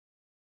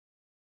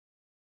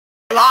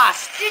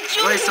Did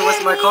you Wait, so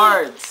what's my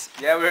cards?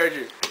 Yeah, we heard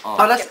you.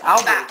 Oh, that's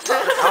Albert. That's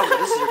Albert.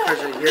 This is your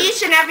cards right here.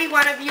 Each and every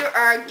one of you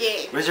are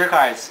gay. Where's your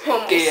cards?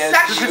 Homosexual. This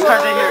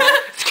card's right here.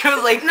 This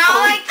girl's like No,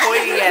 like-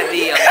 pointing at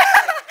me.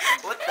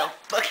 What the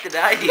fuck did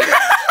I do? The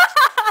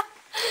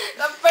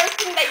first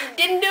thing that you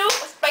didn't do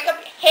was spike up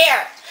your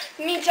hair.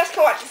 Me and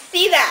Jessica want to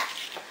see that.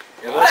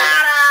 Stop!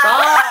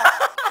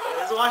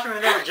 Let's watch him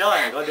and never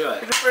join. Go do it.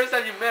 It's the first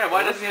time you met him.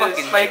 Why doesn't he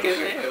Fucking spike his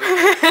joke.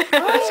 hair?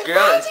 This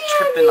girl is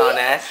tripping on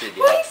acid.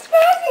 What are you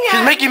spazzing at?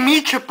 She's making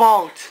me trip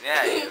out.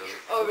 Yeah, you.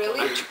 Oh, really?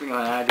 I'm tripping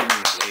on acid in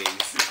his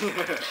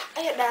legs. I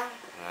hit down.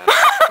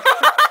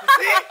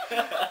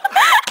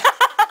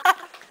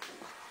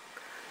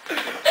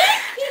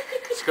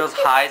 This girl's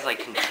high is like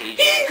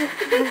contagious.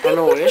 I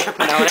know, you're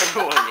tripping Now out.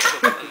 everyone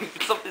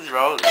knows. Something's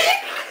wrong with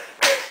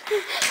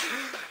it.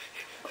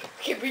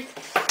 Okay, breathe.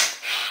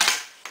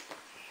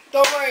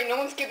 Don't worry, no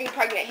one's getting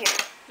pregnant here.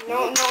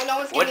 No one's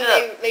What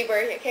getting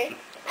labor here, okay?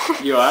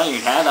 Yo, I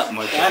ain't had that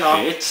much. I know.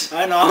 Bitch.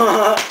 I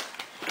know.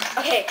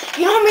 Okay,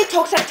 you know how many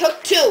tokes I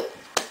took? 2.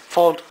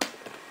 Fold.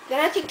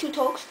 Didn't I take 2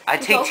 tokes? I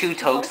take 2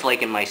 tokes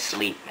like in my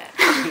sleep, man.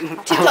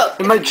 2 tokes.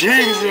 In my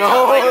jeans, 2,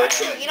 yo.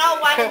 2. You know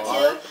 1 and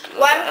 2?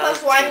 1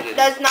 plus 1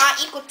 does not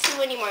equal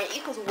 2 anymore. It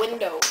equals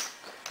window.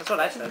 That's what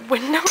I said.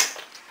 Window?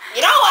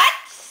 You know what?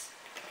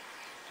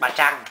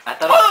 Bachang. I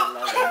thought it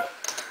was 11.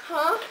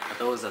 Huh? I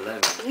thought it was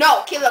 11. No,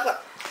 okay, look.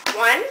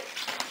 1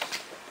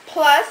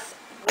 plus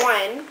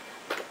 1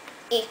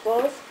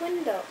 equals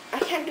window. I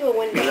can't do a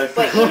window,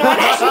 but you know what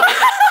I mean?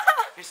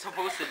 You're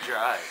supposed to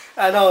drive.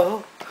 I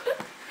know.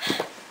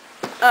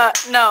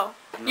 No.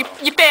 You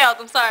failed.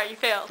 I'm sorry. You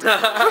failed. I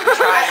got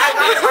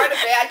part of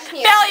it. I just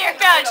need Failure.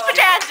 Failure. Just put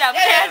your hands down.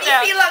 Put your hands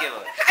down. See, look,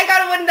 I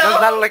got a window.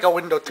 That's not like a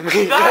window to me.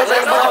 You don't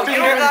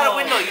got a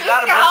window. You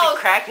got a bunch of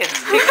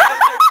crackheads.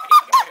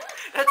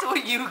 That's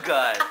what you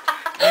got.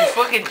 You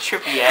fucking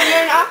trippy ass. We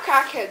are not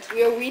crackheads.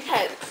 We are weed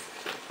heads.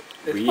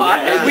 We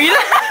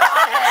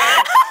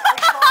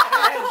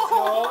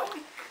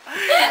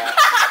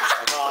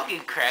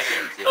Fucking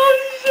crackheads, dude.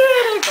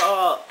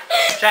 Oh,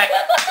 check.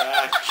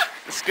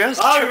 This girl's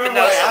tripping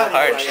out so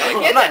hard. She's like,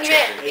 I'm not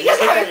tripping. You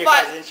just having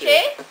fun,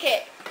 okay?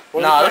 Okay.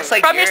 No, it looks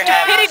like From you're your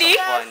having stupidity.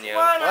 some fun, yo.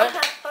 Wanna What?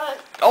 have fun.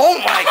 Oh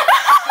my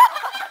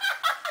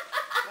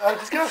god.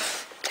 Let's go.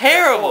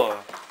 Terrible.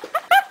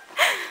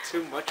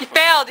 Too much. You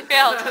failed. You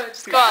failed.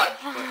 Just go out.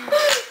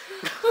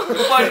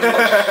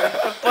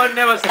 Fun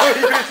never stops.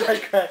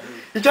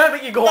 He's trying to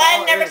make you go Fun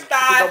all never in.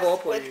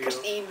 stops with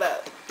Christine,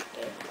 but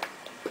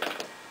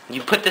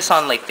You put this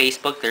on like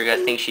Facebook, they're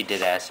gonna think she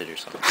did acid or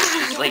something.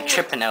 She's like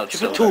tripping out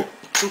so Two. hard.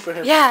 2 for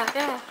him. Yeah.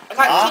 Yeah. I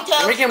got 2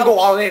 toes. Make him go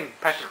all in,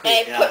 practically.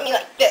 And put me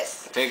like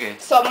this. Take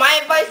it. So my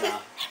advice is,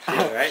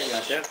 Alright, you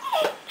got that?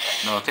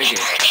 No, take it.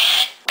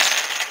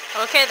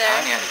 Okay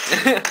there.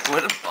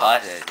 What a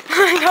pothead.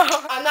 I know.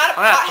 I'm not a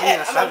I'm not pothead, a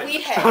I'm a 7.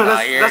 weed head.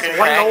 Nah, you're That's a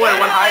one lower, crackhead.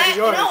 one higher than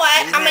You yours. know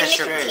what? Isn't I'm a that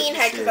straight? nicotine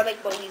head because I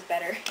like Bolies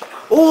better.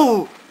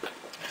 Ooh!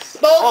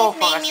 Bolies fuck,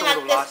 I made me still like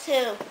would've this lost.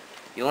 too.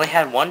 You only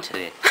had 1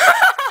 today.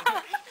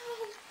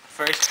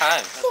 First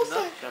time. So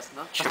sad. That's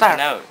not. Tripping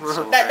out.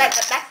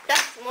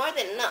 That's more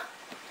than enough.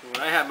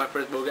 When I had my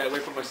first bogey, I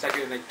wait for my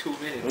second in like 2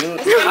 minutes. I'm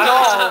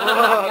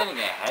getting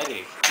a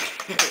headache.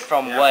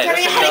 From what?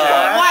 Carry a From headache the-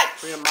 from what?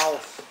 For your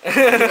mouth. I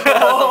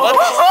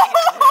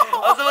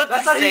was about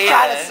That's to what say he's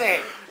trying to that. say.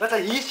 That's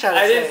what he's trying to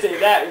say. I didn't say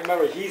that.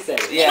 Remember, he said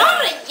it. You know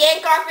I'm Yeah. gonna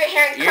yank off your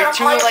hair and You're cut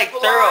too off all like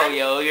your thorough, blonde.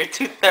 yo. You're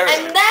too thorough.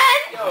 And then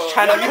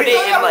Trying to I'm put gonna it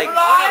throw in your like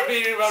blonde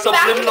subliminal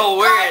back in the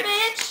words.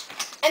 garbage,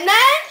 and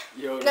then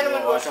Yo, Then I'm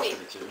gonna go watch to out sleep.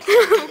 for the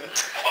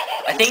chips.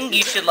 I think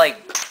you should like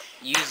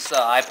use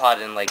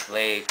iPod and like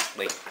lay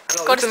like.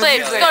 Go to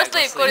sleep. Just go to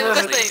sleep. Go to if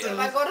sleep.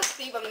 I go to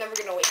sleep, I'm never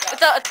gonna wake up.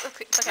 It's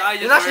okay.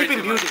 You're not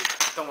sleeping beauty.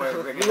 Don't worry,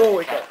 we're You will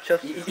wake up.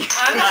 Just.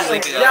 I'm not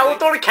Sleep sleeping. it Yeah, we'll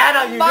throw the cat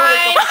at you. You'll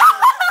wake Fine. up.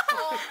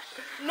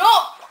 No,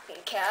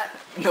 fucking cat.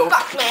 No.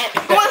 Fuck, man.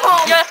 Going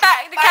home. Yo,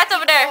 the cat's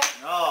over there.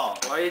 No.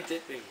 Why are you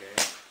tipping,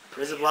 man?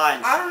 Raise the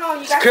blinds. I don't know.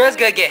 You guys. Girl's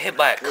gonna get hit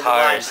by a There's a car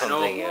or line.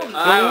 something. No. yo.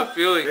 I have a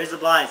feeling. Raise the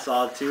blinds,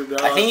 so 2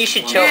 girls. I think you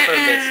should chill for a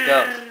bit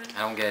still. I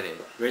don't get it.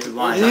 Raise the You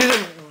blinds. need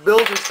to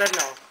build instead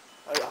now.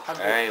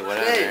 Alright,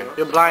 whatever.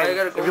 You're blind. I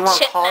gotta go. If you want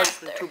Shit cars,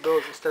 master. then 2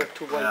 bills instead of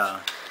 2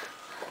 blinds.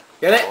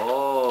 Yeah. Get it?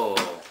 Oh.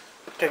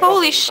 Okay, go.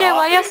 Holy shit!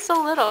 Why you have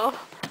so little?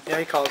 Yeah,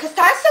 he calls. Cause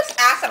Ty sucks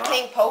ass at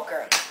playing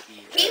poker.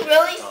 He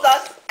really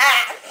sucks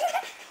ass.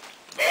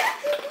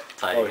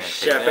 Oh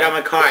shit, I forgot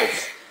my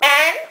cards.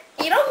 And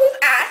you know whose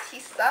ass he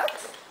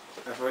sucks?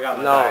 I forgot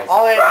my No. cards.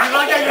 All in. All in.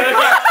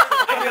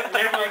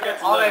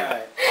 All in.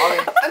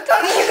 I'm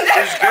telling you that.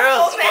 This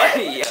girl's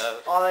funny, yo.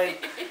 All in.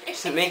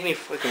 Just make me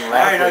fucking I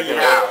laugh. already know with you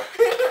her. now.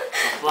 A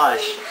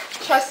flush.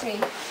 Trust me.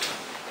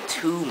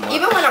 Too much.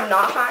 Even when I'm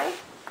not high.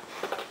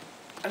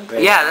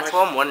 Yeah, that's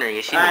what I'm wondering.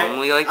 Is she Alright.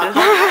 normally like this?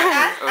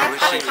 Ask Or was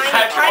she Tiny.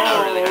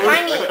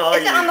 Oh.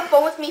 Is it on the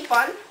phone with me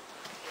fun?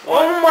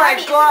 Oh my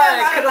Tiny, god,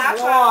 is I it could have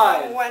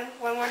allowed to won.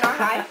 when we're not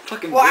high?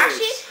 Fucking Well, bitch.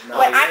 actually, No,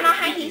 when you're I'm not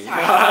gonna high, beat he's me.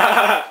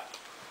 high.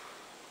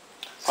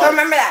 So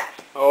remember that.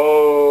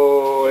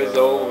 Oh, it's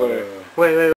over. Wait.